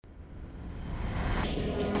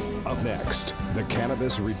Next, the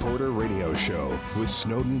Cannabis Reporter Radio Show with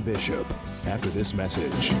Snowden Bishop. After this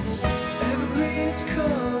message. Evergreen's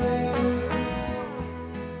calling.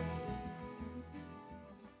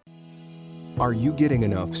 Are you getting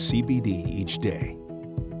enough CBD each day?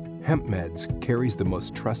 Hemp Meds carries the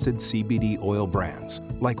most trusted CBD oil brands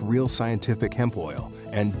like Real Scientific Hemp Oil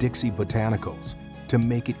and Dixie Botanicals to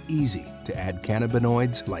make it easy to add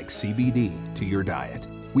cannabinoids like CBD to your diet.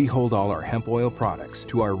 We hold all our hemp oil products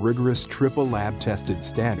to our rigorous triple lab tested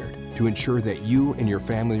standard to ensure that you and your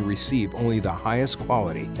family receive only the highest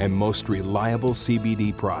quality and most reliable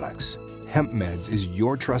CBD products. Hemp Meds is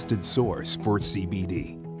your trusted source for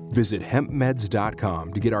CBD. Visit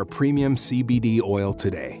hempmeds.com to get our premium CBD oil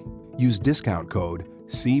today. Use discount code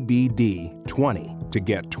CBD20 to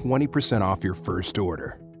get 20% off your first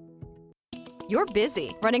order. You're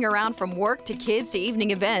busy, running around from work to kids to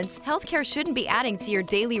evening events. Healthcare shouldn't be adding to your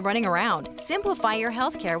daily running around. Simplify your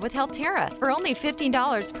healthcare with Healthterra for only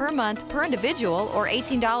 $15 per month per individual or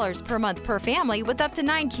 $18 per month per family with up to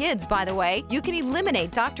 9 kids, by the way. You can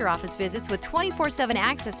eliminate doctor office visits with 24/7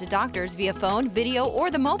 access to doctors via phone, video, or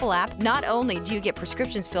the mobile app. Not only do you get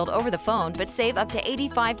prescriptions filled over the phone, but save up to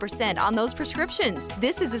 85% on those prescriptions.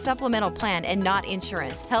 This is a supplemental plan and not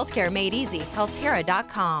insurance. Healthcare made easy.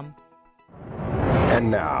 Healthterra.com. And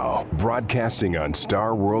now, broadcasting on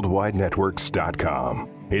StarWorldWideNetworks.com,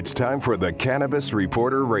 it's time for the Cannabis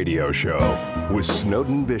Reporter Radio Show with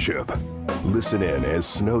Snowden Bishop. Listen in as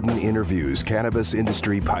Snowden interviews cannabis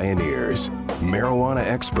industry pioneers, marijuana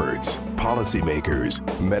experts, policymakers,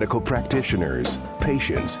 medical practitioners,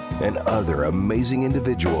 patients, and other amazing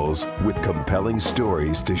individuals with compelling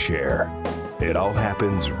stories to share. It all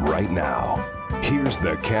happens right now. Here's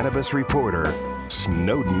the Cannabis Reporter,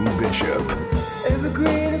 Snowden Bishop.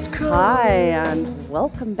 Hi, and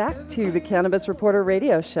welcome back to the Cannabis Reporter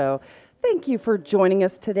Radio Show. Thank you for joining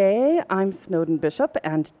us today. I'm Snowden Bishop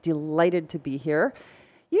and delighted to be here.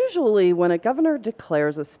 Usually, when a governor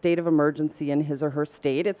declares a state of emergency in his or her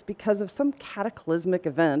state, it's because of some cataclysmic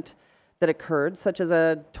event that occurred, such as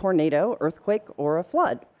a tornado, earthquake, or a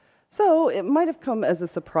flood. So it might have come as a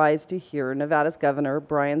surprise to hear Nevada's Governor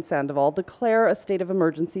Brian Sandoval declare a state of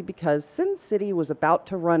emergency because Sin City was about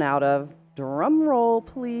to run out of, drum roll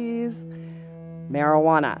please,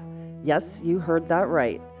 marijuana. Yes, you heard that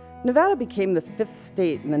right. Nevada became the 5th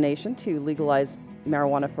state in the nation to legalize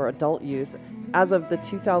marijuana for adult use as of the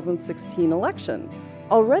 2016 election.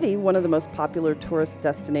 Already one of the most popular tourist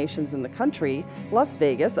destinations in the country, Las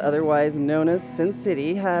Vegas, otherwise known as Sin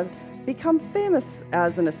City, has become famous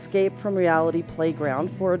as an escape from reality playground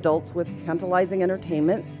for adults with tantalizing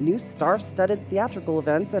entertainment, new star-studded theatrical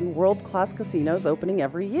events, and world-class casinos opening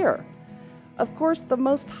every year. Of course, the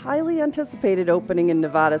most highly anticipated opening in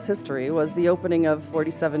Nevada's history was the opening of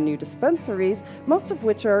 47 new dispensaries, most of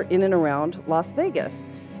which are in and around Las Vegas.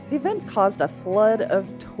 The event caused a flood of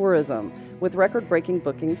tourism, with record-breaking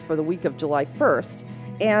bookings for the week of July 1st,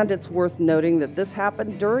 and it's worth noting that this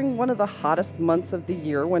happened during one of the hottest months of the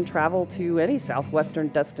year when travel to any southwestern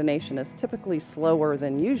destination is typically slower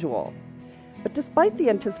than usual. But despite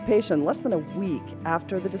the anticipation, less than a week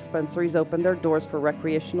after the dispensaries opened their doors for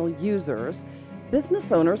recreational users,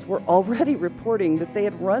 business owners were already reporting that they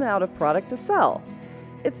had run out of product to sell.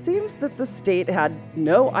 It seems that the state had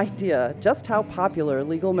no idea just how popular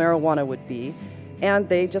legal marijuana would be, and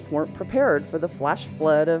they just weren't prepared for the flash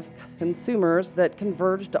flood of consumers that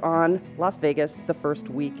converged on Las Vegas the first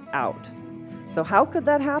week out. So how could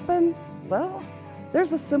that happen? Well,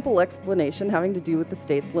 there's a simple explanation having to do with the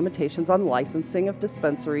state's limitations on licensing of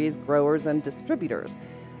dispensaries, growers, and distributors.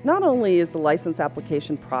 Not only is the license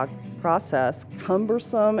application process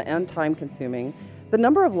cumbersome and time-consuming, the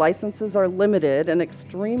number of licenses are limited and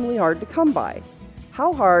extremely hard to come by.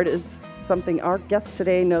 How hard is something our guest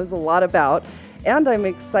today knows a lot about, and I'm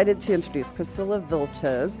excited to introduce Priscilla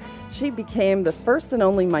Vilches. She became the first and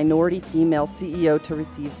only minority female CEO to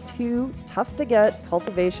receive 2 tough-to-get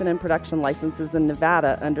cultivation and production licenses in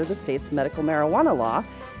Nevada under the state's medical marijuana law,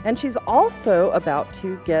 and she's also about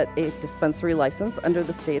to get a dispensary license under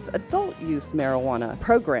the state's adult use marijuana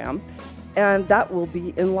program, and that will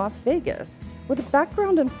be in Las Vegas. With a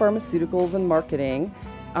background in pharmaceuticals and marketing,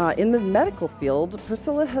 in the medical field,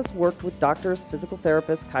 Priscilla has worked with doctors, physical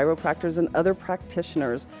therapists, chiropractors, and other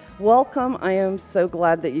practitioners. Welcome. I am so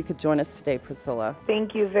glad that you could join us today, Priscilla.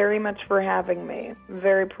 Thank you very much for having me. I'm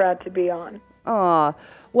very proud to be on.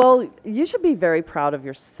 Well, you should be very proud of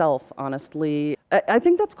yourself, honestly. I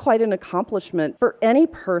think that's quite an accomplishment for any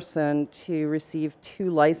person to receive 2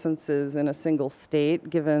 licenses in a single state,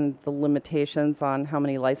 given the limitations on how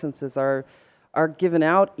many licenses are given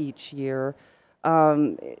out each year.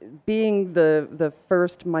 um, being the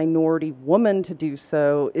first minority woman to do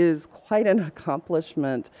so is quite an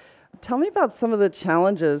accomplishment. Tell me about some of the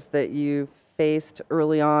challenges that you faced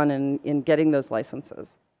early on in getting those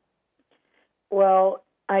licenses. Well,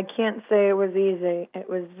 I can't say it was easy. It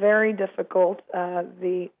was very difficult.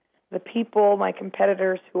 The people, my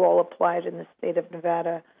competitors who all applied in the state of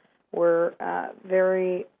Nevada, were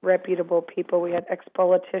very reputable people. We had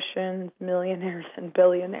ex-politicians, millionaires, and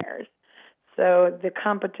billionaires. So the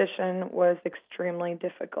competition was extremely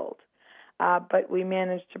difficult. But we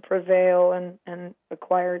managed to prevail and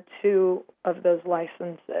acquire 2 of those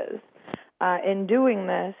licenses. In doing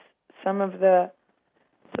this, some of the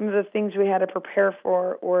things we had to prepare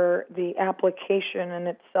for were the application in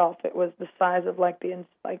itself. It was the size of like the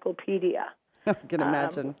encyclopedia. I can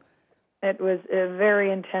imagine. It was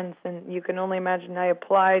very intense, and you can only imagine. I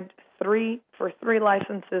applied for 3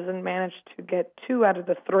 licenses and managed to get 2 out of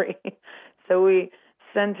the 3. So we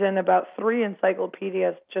sent in about 3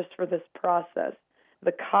 encyclopedias just for this process.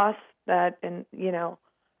 The cost that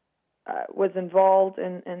was involved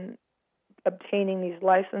in obtaining these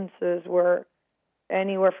licenses were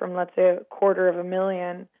anywhere from, let's say,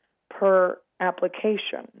 $250,000 per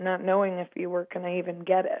application, not knowing if you were going to even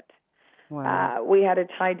get it. Wow. We had to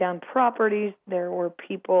tie down properties. There were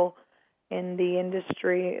people in the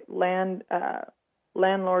industry,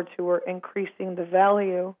 landlords who were increasing the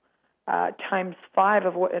value times 5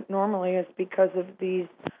 of what it normally is because of these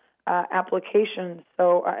applications.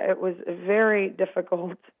 So it was very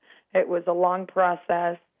difficult. It was a long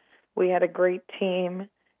process. We had a great team,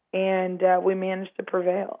 and we managed to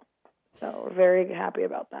prevail. So we're very happy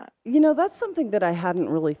about that. That's something that I hadn't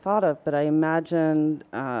really thought of, but I imagine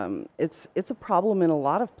it's a problem in a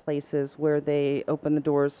lot of places where they open the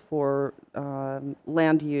doors for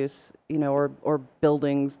land use, or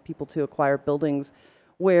buildings, people to acquire buildings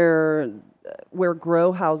where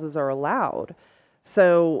grow houses are allowed.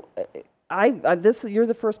 So you're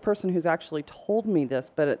the first person who's actually told me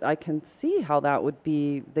this, but I can see how that would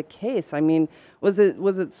be the case. I mean, was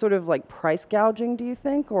it sort of like price gouging, do you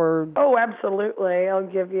think, or? Oh, absolutely. I'll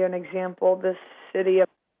give you an example. This city,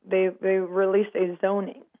 they released a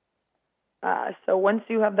zoning. So once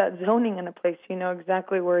you have that zoning in a place, you know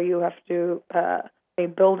exactly where you have to a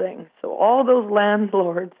building. So all those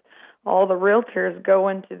landlords, all the realtors go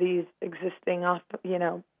into these existing,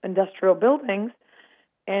 industrial buildings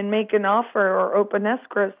and make an offer or open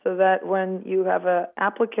escrow so that when you have an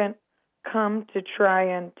applicant come to try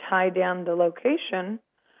and tie down the location,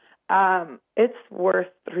 it's worth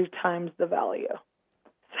 3 times the value.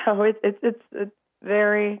 So it's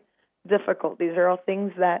very difficult. These are all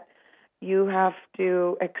things that you have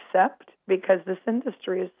to accept because this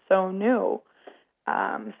industry is so new.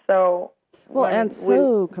 So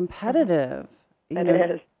competitive. It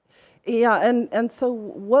is. Yeah, and so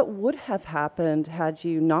what would have happened had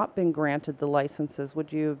you not been granted the licenses?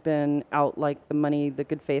 Would you have been out like the money, the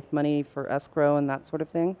good faith money for escrow and that sort of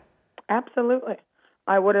thing? Absolutely.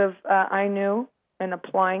 I would have, I knew in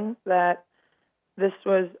applying that this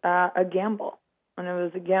was a gamble. And it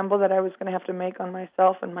was a gamble that I was going to have to make on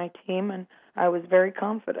myself and my team, and I was very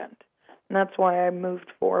confident. And that's why I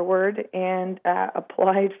moved forward and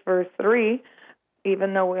applied for 3.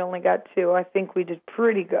 Even though we only got 2, I think we did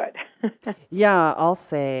pretty good. Yeah, I'll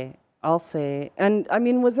say. And I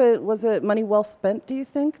mean, was it money well spent, do you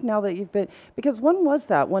think, now that you've been, because when was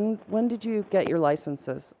that? When did you get your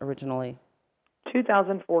licenses originally?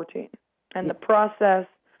 2014. And the process,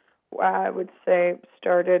 I would say,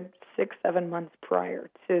 started 6-7 months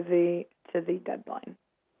prior to the deadline.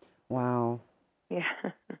 Wow.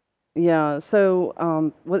 Yeah. Yeah. So,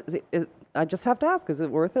 I just have to ask, is it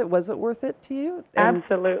worth it? Was it worth it to you?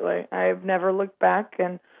 Absolutely. I've never looked back,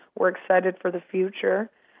 and we're excited for the future.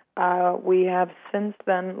 We have since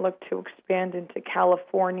then looked to expand into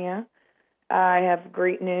California. I have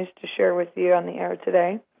great news to share with you on the air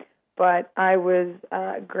today, but I was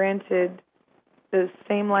granted the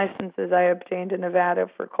same licenses I obtained in Nevada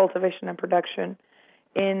for cultivation and production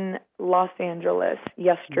in Los Angeles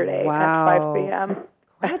yesterday at 5 p.m.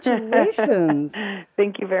 Congratulations.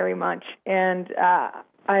 Thank you very much. And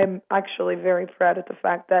I'm actually very proud of the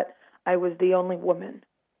fact that I was the only woman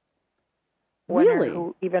winner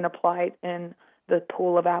who even applied in the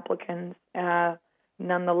pool of applicants,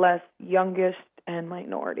 nonetheless youngest and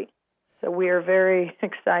minority. So we are very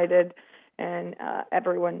excited, and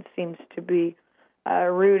everyone seems to be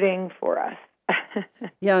rooting for us.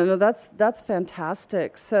 Yeah, no, that's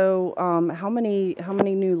fantastic. So, how many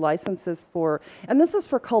new licenses for? And this is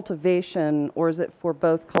for cultivation, or is it for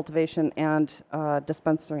both cultivation and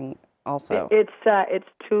dispensing also? It's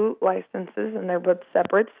 2 licenses, and they're both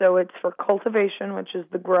separate. So it's for cultivation, which is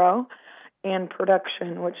the grow, and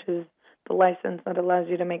production, which is the license that allows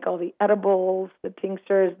you to make all the edibles, the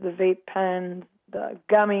tinctures, the vape pens, the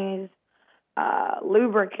gummies,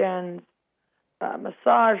 lubricants,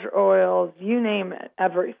 massage oils, you name it,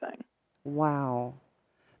 everything. Wow.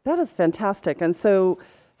 That is fantastic. And so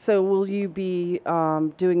will you be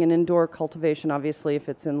doing an indoor cultivation, obviously, if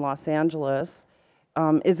it's in Los Angeles?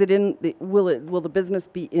 Will the business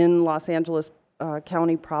be in Los Angeles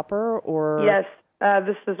County proper, or? Yes,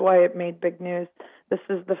 this is why it made big news. This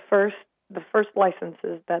is the first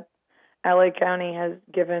licenses that LA County has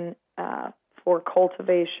given for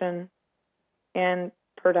cultivation and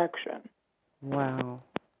production. Wow.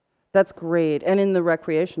 That's great. And in the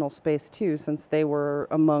recreational space too, since they were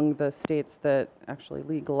among the states that actually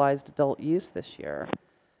legalized adult use this year.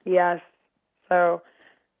 Yes. So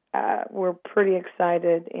we're pretty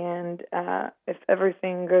excited, and if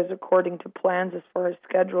everything goes according to plans as far as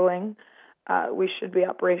scheduling, we should be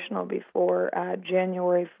operational before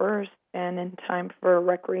January 1st and in time for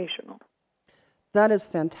recreational. That is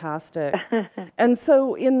fantastic. And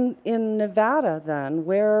so in Nevada then,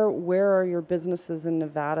 where are your businesses in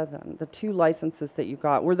Nevada then? The 2 licenses that you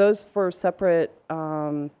got, were those for separate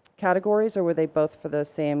categories, or were they both for the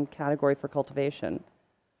same category for cultivation?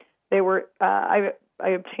 They were, I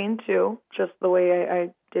obtained 2, just the way I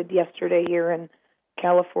did yesterday here in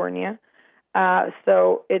California.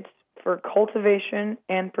 So it's for cultivation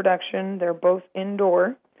and production. They're both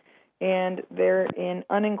indoor, and they're in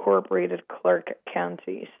unincorporated Clark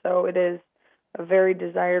County. So it is a very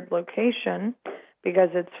desired location because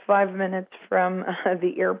it's 5 minutes from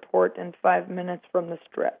the airport and 5 minutes from the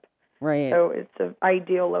Strip. Right. So it's an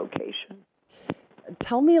ideal location.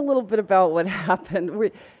 Tell me a little bit about what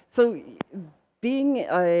happened. So being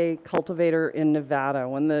a cultivator in Nevada,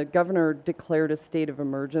 when the governor declared a state of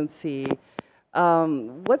emergency,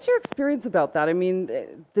 what's your experience about that? I mean,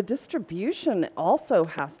 the distribution also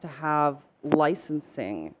has to have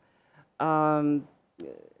licensing, from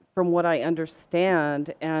what I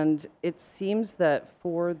understand, and it seems that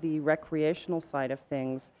for the recreational side of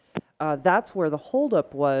things, that's where the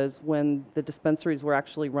holdup was when the dispensaries were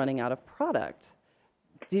actually running out of product.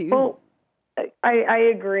 Well, I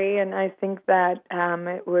agree, and I think that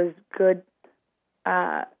it was good.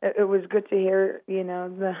 It was good to hear,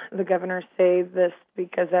 the governor say this,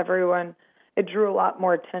 because it drew a lot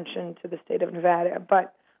more attention to the state of Nevada.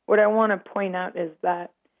 But what I want to point out is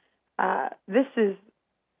that this is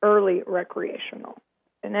early recreational.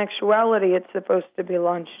 In actuality, it's supposed to be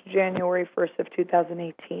launched January 1st of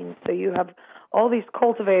 2018. So you have all these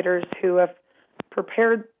cultivators who have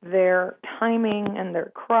prepared their timing and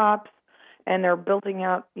their crops, and they're building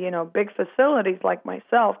out, big facilities like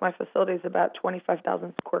myself. My facility is about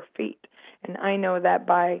 25,000 square feet. And I know that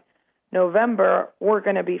by November, we're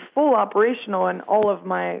going to be full operational in all of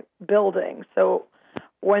my buildings. So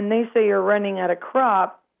when they say you're running out of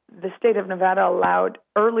crop, the state of Nevada allowed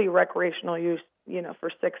early recreational use, for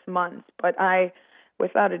 6 months. But I,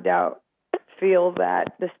 without a doubt, feel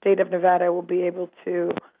that the state of Nevada will be able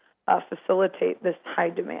to facilitate this high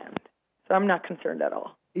demand. So I'm not concerned at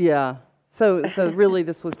all. Yeah. So really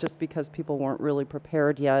this was just because people weren't really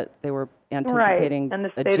prepared yet. They were anticipating right. And the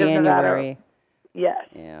a state January. Of Nevada, yes.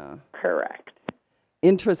 Yeah. Correct.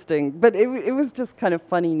 Interesting. But it was just kind of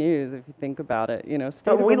funny news if you think about it.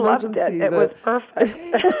 State of we emergency. Loved it. It was perfect.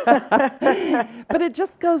 But it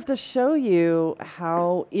just goes to show you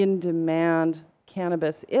how in demand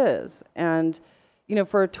cannabis is. And,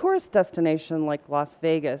 for a tourist destination like Las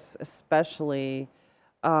Vegas especially,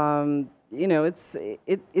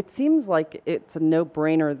 it seems like it's a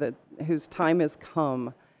no-brainer that whose time has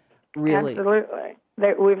come, really. Absolutely.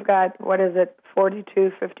 We've got,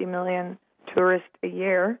 50 million tourists a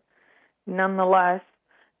year. Nonetheless,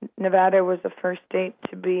 Nevada was the first state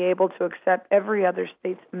to be able to accept every other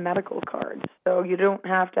state's medical cards. So you don't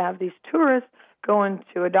have to have these tourists go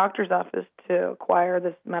into a doctor's office to acquire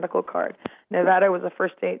this medical card. Nevada was the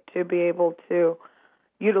first state to be able to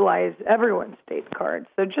utilize everyone's state cards.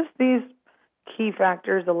 So just these key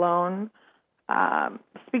factors alone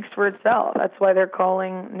speaks for itself. That's why they're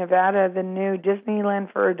calling Nevada the new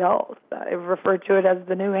Disneyland for adults. I refer to it as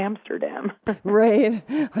the new Amsterdam. Right.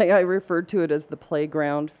 I referred to it as the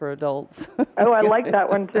playground for adults. Oh, I like that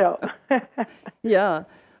one too. Yeah.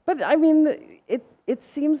 But I mean, it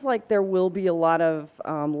seems like there will be a lot of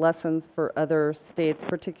lessons for other states,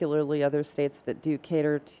 particularly other states that do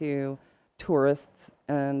cater to tourists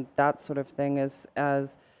and that sort of thing as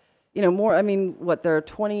more, there are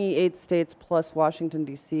 28 states plus Washington,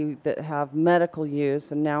 D.C. that have medical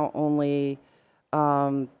use, and now only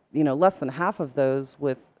less than half of those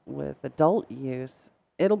with adult use.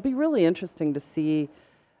 It'll be really interesting to see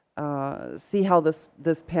how this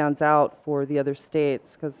pans out for the other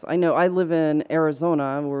states, because I know I live in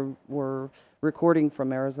Arizona. We're recording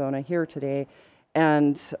from Arizona here today,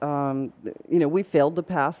 and we failed to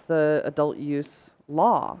pass the adult use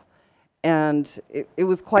law, and it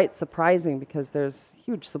was quite surprising because there's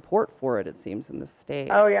huge support for it, it seems, in the state.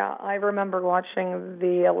 Oh yeah, I remember watching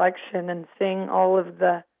the election and seeing all of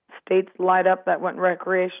the states light up that went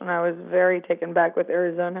recreational. I was very taken back with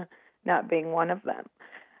Arizona not being one of them.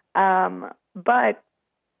 But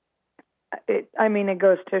it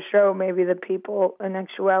goes to show maybe the people in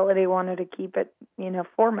actuality wanted to keep it,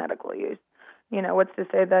 for medical use. What's to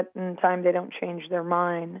say that in time they don't change their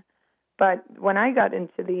mind? But when I got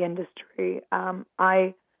into the industry,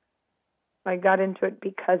 I got into it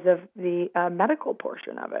because of the medical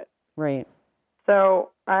portion of it. Right.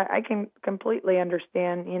 So I can completely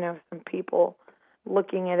understand, some people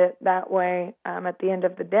looking at it that way. At the end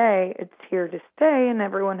of the day, it's here to stay, and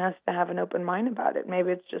everyone has to have an open mind about it.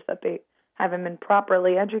 Maybe it's just that they haven't been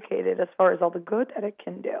properly educated as far as all the good that it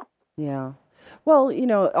can do. Yeah. Well,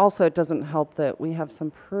 also it doesn't help that we have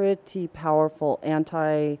some pretty powerful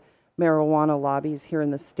anti-marijuana lobbies here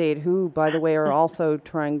in the state who, by the way, are also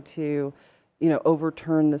trying to,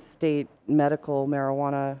 overturn the state medical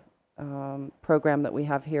marijuana program that we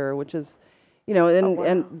have here, which is,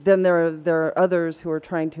 and then there are others who are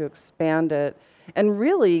trying to expand it. And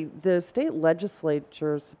really, the state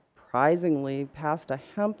legislature surprisingly passed a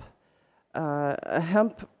hemp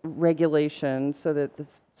regulation so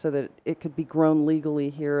that it could be grown legally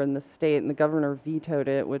here in the state, and the governor vetoed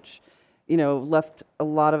it, which left a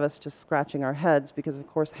lot of us just scratching our heads, because of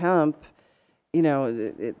course hemp,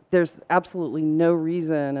 there's absolutely no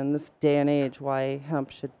reason in this day and age why hemp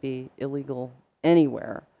should be illegal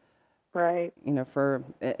anywhere. Right.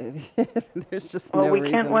 There's just no reason. Well, we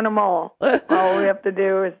can't win them all. All we have to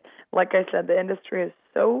do is, like I said, the industry is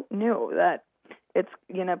so new that it's,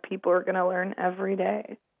 people are going to learn every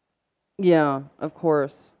day. Yeah, of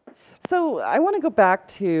course. So I want to go back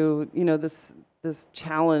to, this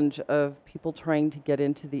challenge of people trying to get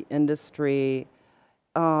into the industry.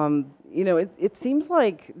 It seems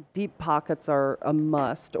like deep pockets are a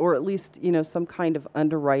must, or at least, some kind of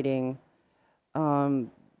underwriting.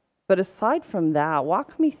 But aside from that,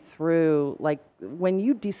 walk me through, like, when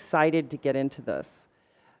you decided to get into this,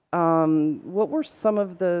 what were some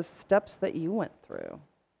of the steps that you went through?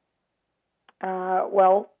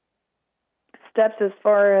 Well, steps as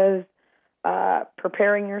far as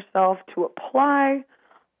preparing yourself to apply,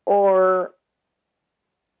 or...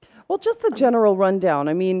 Well, just the general rundown.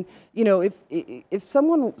 I mean, if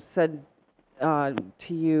someone said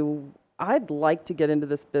to you, I'd like to get into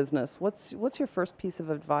this business, what's your first piece of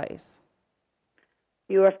advice?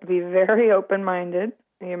 You have to be very open-minded.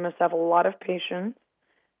 You must have a lot of patience.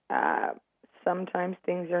 Sometimes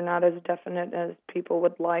things are not as definite as people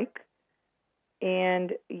would like.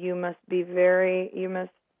 And you must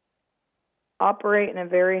operate in a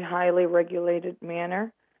very highly regulated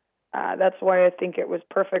manner. That's why I think it was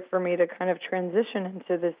perfect for me to kind of transition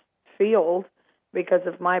into this field, because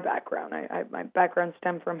of my background. My background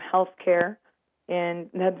stemmed from healthcare, and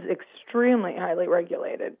that's extremely highly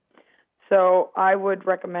regulated. So I would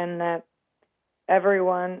recommend that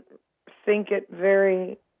everyone think it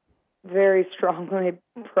very, very strongly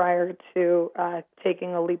prior to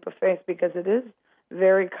taking a leap of faith, because it is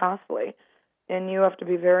very costly, and you have to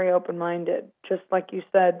be very open-minded. Just like you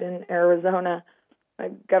said, in Arizona,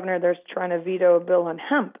 Governor there's trying to veto a bill on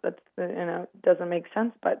hemp. That's doesn't make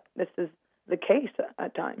sense, but this is the case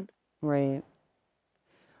at times. Right.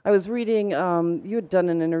 I was reading, you had done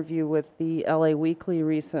an interview with the LA Weekly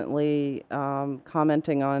recently,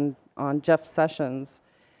 commenting on Jeff Sessions.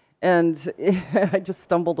 And I just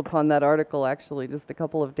stumbled upon that article actually just a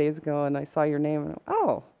couple of days ago, and I saw your name and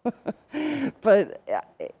oh. But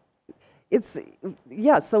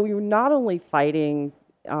so you're not only fighting,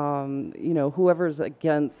 whoever's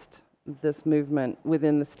against this movement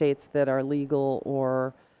within the states that are legal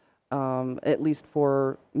or at least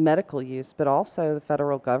for medical use, but also the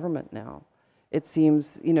federal government now. It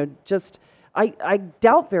seems, I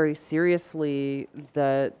doubt very seriously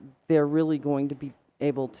that they're really going to be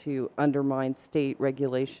able to undermine state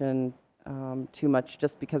regulation too much,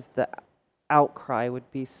 just because the outcry would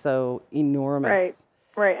be so enormous.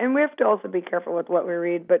 Right. And we have to also be careful with what we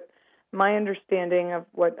read, but my understanding of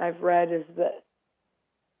what I've read is that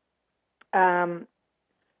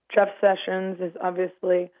Jeff Sessions is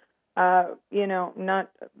obviously not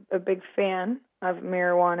a big fan of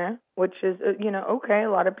marijuana, which is, okay,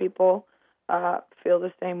 a lot of people feel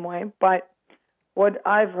the same way, but what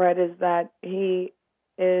I've read is that he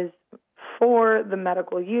is for the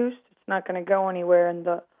medical use. It's not going to go anywhere, and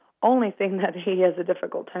the only thing that he has a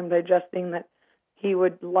difficult time digesting that he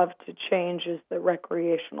would love to change is the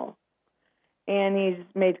recreational. And he's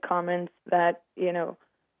made comments that,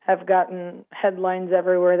 have gotten headlines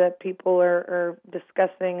everywhere that people are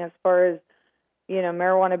discussing as far as,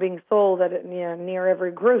 marijuana being sold at, near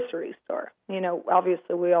every grocery store.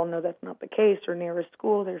 Obviously we all know that's not the case, or near a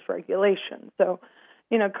school, there's regulation. So,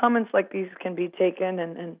 comments like these can be taken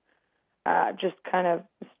and just kind of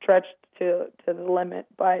stretched to the limit,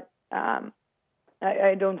 but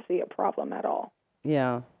I don't see a problem at all.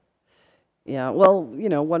 Yeah. Yeah. Well,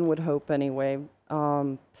 one would hope anyway.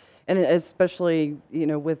 And especially,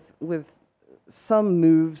 with some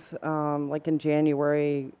moves, like in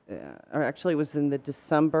January, or actually it was in the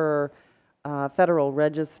December Federal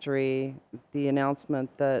Registry, the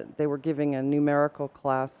announcement that they were giving a numerical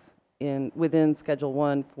class within Schedule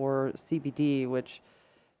 1 for CBD, which,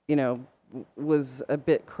 was a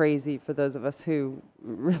bit crazy for those of us who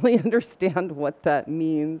really understand what that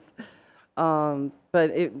means.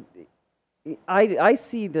 But I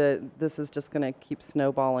see that this is just going to keep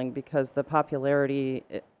snowballing because the popularity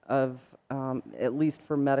of, at least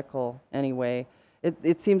for medical anyway,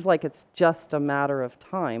 it seems like it's just a matter of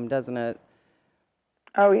time, doesn't it?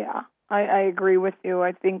 Oh, yeah. I agree with you.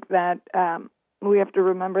 I think that we have to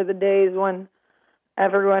remember the days when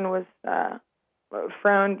everyone was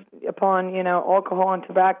frowned upon, alcohol and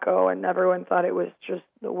tobacco, and everyone thought it was just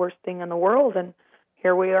the worst thing in the world, and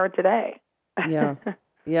here we are today. Yeah.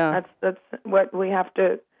 Yeah. That's what we have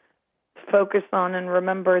to focus on and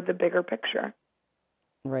remember the bigger picture.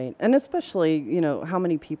 Right. And especially, how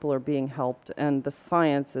many people are being helped, and the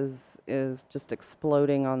science is just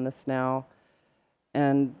exploding on this now.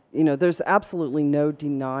 And, there's absolutely no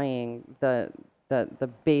denying that the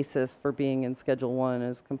basis for being in Schedule 1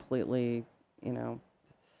 is completely,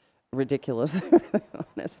 ridiculous,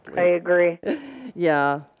 honestly. I agree.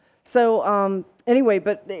 Yeah. So, anyway,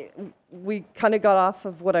 but we kind of got off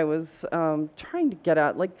of what I was trying to get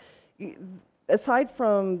at. Like, aside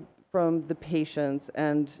from the patients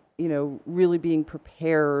and, really being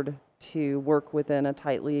prepared to work within a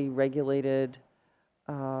tightly regulated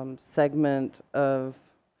segment of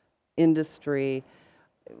industry,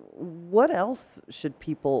 what else should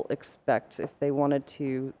people expect if they wanted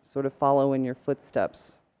to sort of follow in your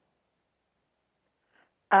footsteps?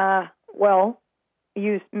 Well,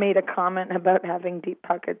 you made a comment about having deep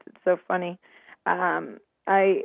pockets. It's so funny. I